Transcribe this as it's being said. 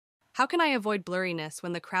How can I avoid blurriness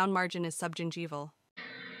when the crown margin is subgingival?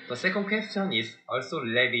 The second question is also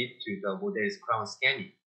related to the model's crown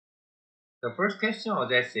scanning. The first question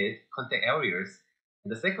addresses contact areas,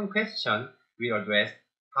 and the second question will address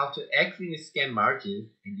how to accurately scan margins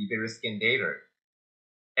and evaluate scan data.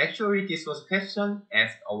 Actually, this was a question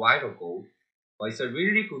asked a while ago, but it's a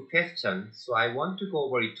really good question, so I want to go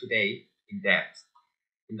over it today in depth.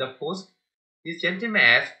 In the post, this gentleman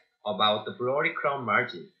asked about the blurry crown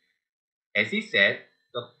margin. As he said,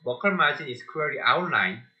 the buccal margin is clearly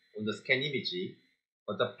outlined on the scan image,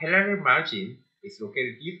 but the parallel margin is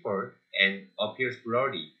located deeper and appears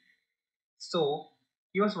blurry. So,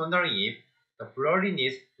 he was wondering if the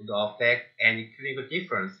blurriness would affect any clinical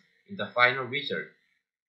difference in the final result.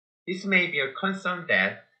 This may be a concern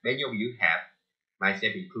that many of you have,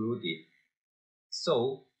 myself included.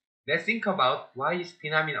 So, let's think about why this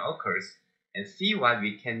phenomenon occurs and see what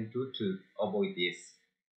we can do to avoid this.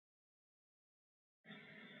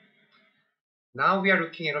 Now we are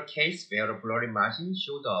looking at a case where a blurry margin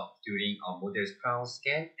showed up during a model's crown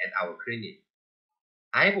scan at our clinic.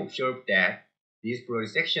 I have observed that these blurry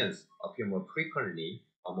sections appear more frequently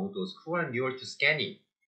among those who are newer to scanning,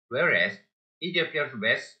 whereas it appears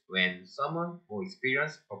less when someone more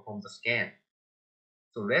experienced performs the scan.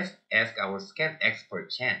 So let's ask our scan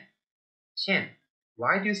expert Chen. Chen,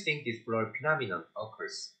 why do you think this blur phenomenon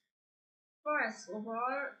occurs? First,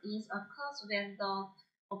 overall is occurs when the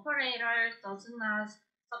operator does not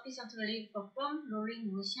sufficiently perform rolling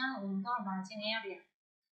motion on the margin area.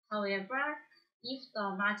 However, if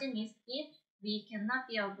the margin is deep, we cannot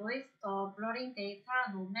avoid the blurring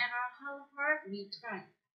data no matter how hard we try.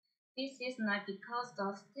 This is not because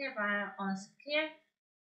the steps are unskilled,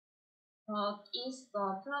 but is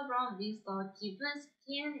the problem with the given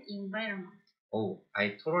skin environment. Oh,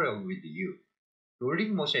 I totally agree with you.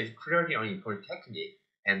 Rolling motion is clearly an important technique,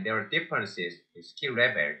 and there are differences in skill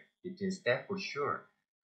level between steps for sure.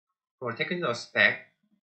 From a technical aspect,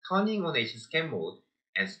 turning on each scan mode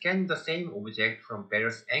and scanning the same object from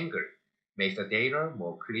various angles makes the data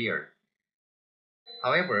more clear.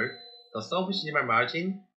 However, the subgingival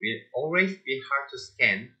margin will always be hard to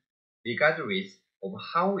scan regardless of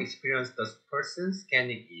how experienced the person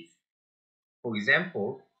scanning is. For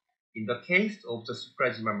example, in the case of the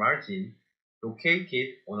supragingival margin located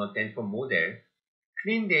on a dental model,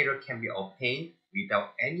 clean data can be obtained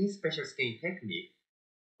without any special scanning technique,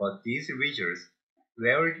 but these results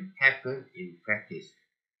rarely happen in practice.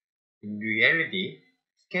 In reality,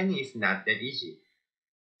 scanning is not that easy.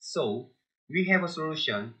 So, we have a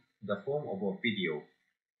solution in the form of a video.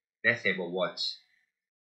 Let's have a watch.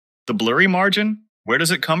 The blurry margin, where does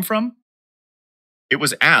it come from? It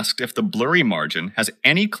was asked if the blurry margin has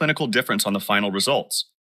any clinical difference on the final results.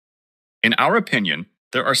 In our opinion,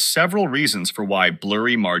 there are several reasons for why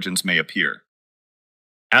blurry margins may appear.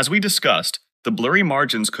 As we discussed, the blurry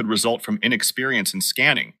margins could result from inexperience in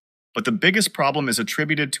scanning, but the biggest problem is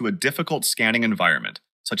attributed to a difficult scanning environment,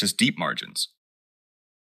 such as deep margins.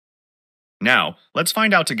 Now, let's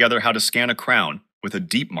find out together how to scan a crown with a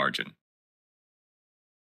deep margin.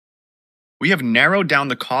 We have narrowed down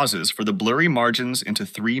the causes for the blurry margins into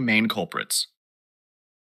three main culprits.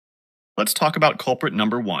 Let's talk about culprit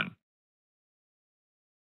number 1.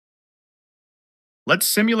 Let's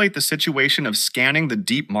simulate the situation of scanning the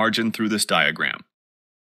deep margin through this diagram.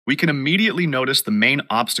 We can immediately notice the main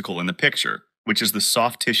obstacle in the picture, which is the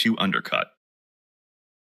soft tissue undercut.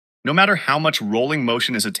 No matter how much rolling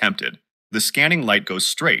motion is attempted, the scanning light goes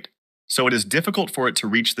straight, so it is difficult for it to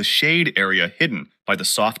reach the shade area hidden by the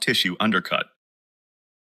soft tissue undercut.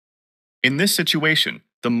 In this situation,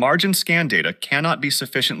 the margin scan data cannot be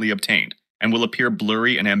sufficiently obtained and will appear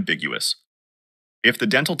blurry and ambiguous. If the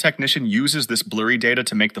dental technician uses this blurry data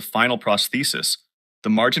to make the final prosthesis,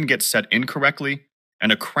 the margin gets set incorrectly,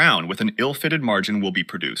 and a crown with an ill-fitted margin will be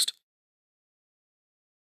produced.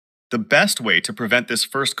 The best way to prevent this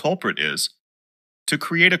first culprit is to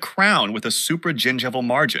create a crown with a supragingival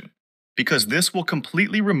margin, because this will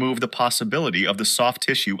completely remove the possibility of the soft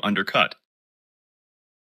tissue undercut.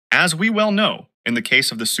 As we well know, in the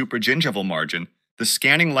case of the supragingival margin, the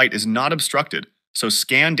scanning light is not obstructed, so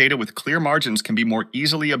scan data with clear margins can be more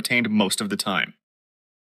easily obtained most of the time.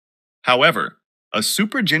 However, a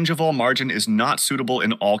supragingival margin is not suitable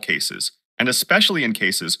in all cases, and especially in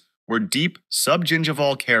cases where deep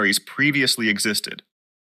subgingival caries previously existed.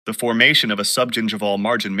 The formation of a subgingival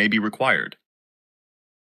margin may be required.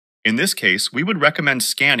 In this case, we would recommend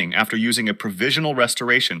scanning after using a provisional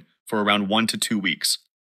restoration for around 1 to 2 weeks.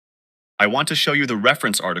 I want to show you the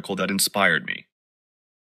reference article that inspired me.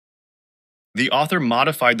 The author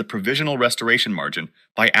modified the provisional restoration margin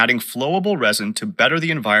by adding flowable resin to better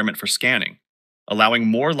the environment for scanning, allowing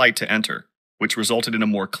more light to enter, which resulted in a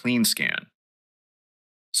more clean scan.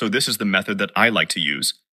 So this is the method that I like to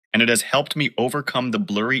use, and it has helped me overcome the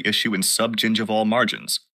blurry issue in subgingival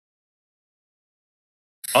margins.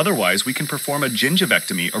 Otherwise, we can perform a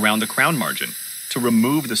gingivectomy around the crown margin to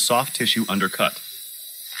remove the soft tissue undercut.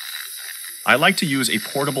 I like to use a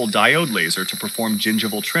portable diode laser to perform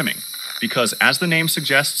gingival trimming, because as the name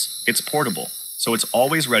suggests, it's portable, so it's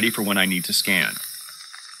always ready for when I need to scan.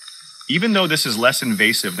 Even though this is less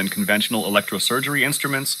invasive than conventional electrosurgery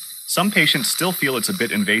instruments, some patients still feel it's a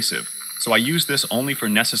bit invasive, so I use this only for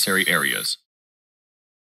necessary areas.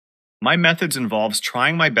 My methods involves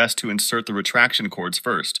trying my best to insert the retraction cords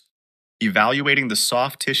first, evaluating the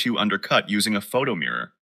soft tissue undercut using a photomirror,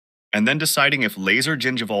 and then deciding if laser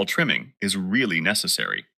gingival trimming is really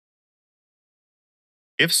necessary.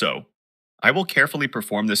 If so, I will carefully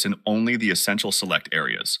perform this in only the essential select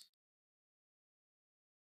areas.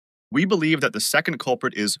 We believe that the second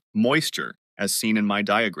culprit is moisture, as seen in my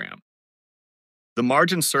diagram. The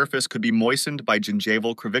margin surface could be moistened by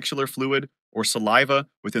gingival crevicular fluid or saliva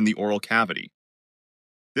within the oral cavity.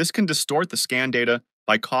 This can distort the scan data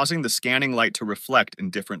by causing the scanning light to reflect in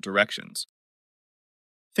different directions.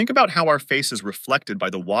 Think about how our face is reflected by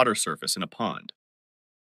the water surface in a pond.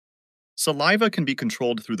 Saliva can be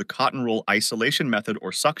controlled through the cotton roll isolation method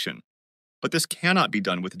or suction, but this cannot be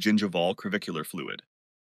done with gingival crevicular fluid.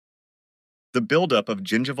 The buildup of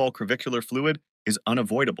gingival crevicular fluid is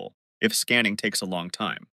unavoidable if scanning takes a long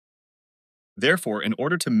time. Therefore, in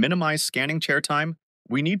order to minimize scanning chair time,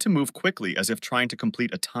 we need to move quickly as if trying to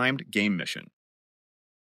complete a timed game mission.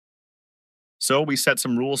 So we set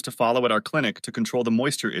some rules to follow at our clinic to control the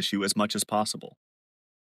moisture issue as much as possible.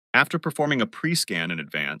 After performing a pre-scan in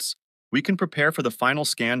advance, we can prepare for the final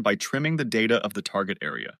scan by trimming the data of the target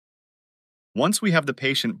area. Once we have the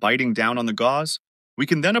patient biting down on the gauze, we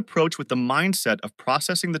can then approach with the mindset of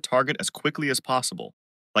processing the target as quickly as possible,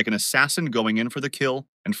 like an assassin going in for the kill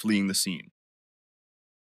and fleeing the scene.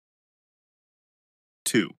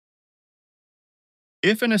 2.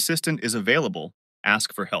 If an assistant is available,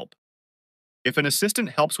 ask for help. If an assistant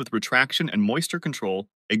helps with retraction and moisture control,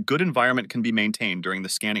 a good environment can be maintained during the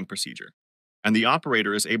scanning procedure, and the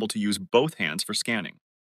operator is able to use both hands for scanning.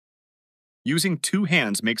 Using two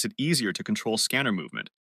hands makes it easier to control scanner movement,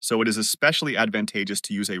 so it is especially advantageous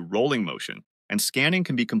to use a rolling motion, and scanning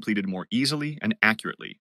can be completed more easily and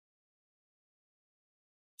accurately.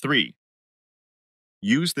 3.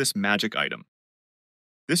 Use this magic item.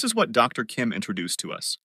 This is what Dr. Kim introduced to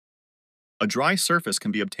us. A dry surface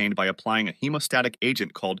can be obtained by applying a hemostatic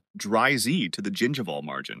agent called dry Z to the gingival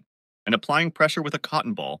margin and applying pressure with a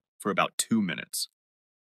cotton ball for about 2 minutes.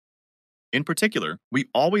 In particular, we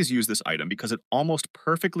always use this item because it almost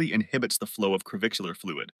perfectly inhibits the flow of crevicular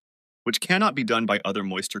fluid, which cannot be done by other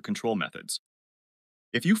moisture control methods.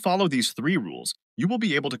 If you follow these 3 rules, you will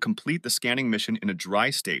be able to complete the scanning mission in a dry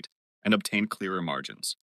state and obtain clearer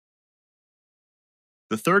margins.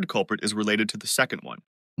 The third culprit is related to the second one,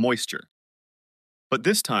 moisture. But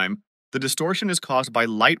this time, the distortion is caused by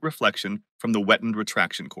light reflection from the wettened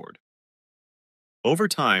retraction cord. Over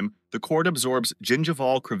time, the cord absorbs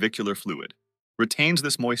gingival crevicular fluid, retains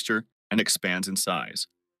this moisture, and expands in size.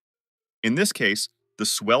 In this case, the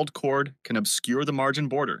swelled cord can obscure the margin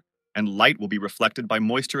border, and light will be reflected by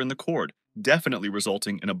moisture in the cord, definitely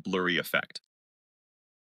resulting in a blurry effect.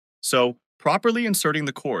 So, properly inserting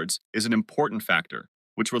the cords is an important factor,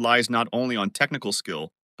 which relies not only on technical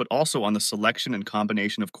skill, but also on the selection and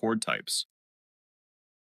combination of cord types.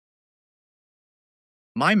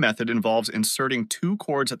 My method involves inserting 2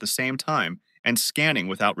 cords at the same time and scanning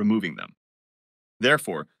without removing them.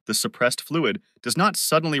 Therefore, the suppressed fluid does not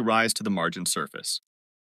suddenly rise to the margin surface.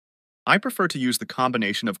 I prefer to use the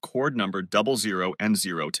combination of cord number 00 and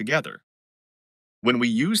 0 together. When we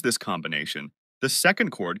use this combination, the second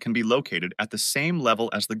cord can be located at the same level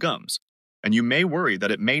as the gums, and you may worry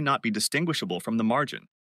that it may not be distinguishable from the margin.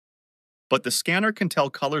 But the scanner can tell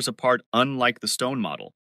colors apart unlike the stone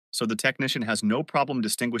model, so the technician has no problem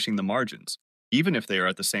distinguishing the margins, even if they are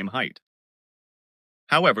at the same height.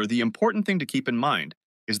 However, the important thing to keep in mind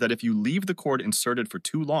is that if you leave the cord inserted for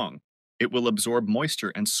too long, it will absorb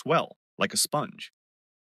moisture and swell like a sponge.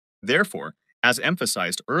 Therefore, as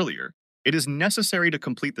emphasized earlier, it is necessary to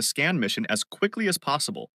complete the scan mission as quickly as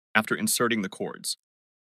possible after inserting the cords.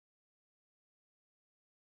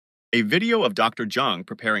 A video of Dr. Zhang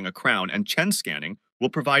preparing a crown and Chen scanning will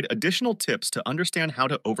provide additional tips to understand how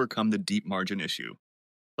to overcome the deep margin issue.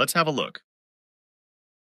 Let's have a look.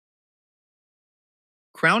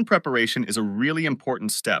 Crown preparation is a really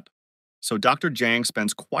important step so Dr. Jang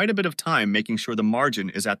spends quite a bit of time making sure the margin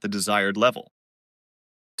is at the desired level.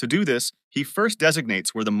 To do this, he first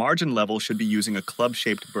designates where the margin level should be using a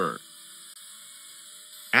club-shaped burr.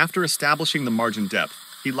 After establishing the margin depth,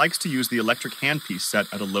 he likes to use the electric handpiece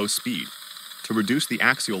set at a low speed to reduce the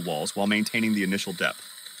axial walls while maintaining the initial depth.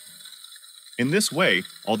 In this way,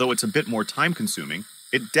 although it's a bit more time-consuming,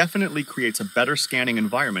 it definitely creates a better scanning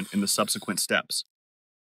environment in the subsequent steps.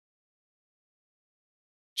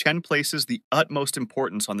 Chen places the utmost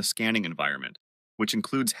importance on the scanning environment, which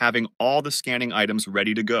includes having all the scanning items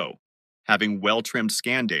ready to go, having well-trimmed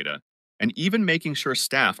scan data, and even making sure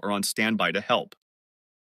staff are on standby to help.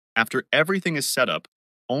 After everything is set up,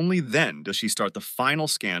 only then does she start the final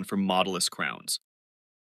scan for modelless crowns.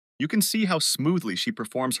 You can see how smoothly she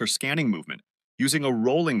performs her scanning movement, using a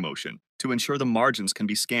rolling motion to ensure the margins can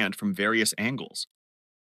be scanned from various angles.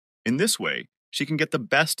 In this way, she can get the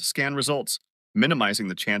best scan results, minimizing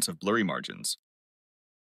the chance of blurry margins.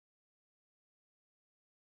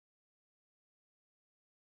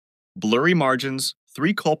 Blurry margins,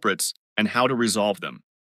 3 culprits, and how to resolve them.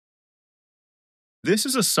 This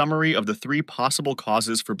is a summary of the 3 possible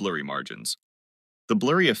causes for blurry margins. The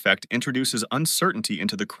blurry effect introduces uncertainty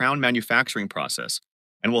into the crown manufacturing process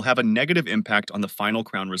and will have a negative impact on the final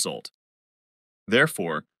crown result.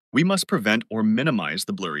 Therefore, we must prevent or minimize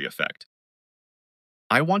the blurry effect.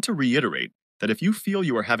 I want to reiterate that if you feel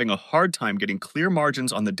you are having a hard time getting clear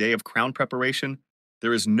margins on the day of crown preparation,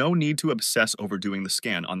 there is no need to obsess over doing the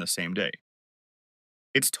scan on the same day.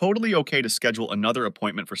 It's totally okay to schedule another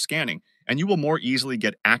appointment for scanning, and you will more easily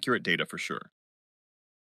get accurate data for sure.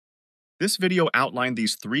 This video outlined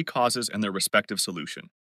these 3 causes and their respective solution.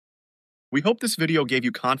 We hope this video gave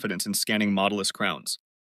you confidence in scanning modelless crowns.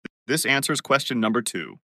 This answers question number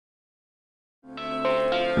 2.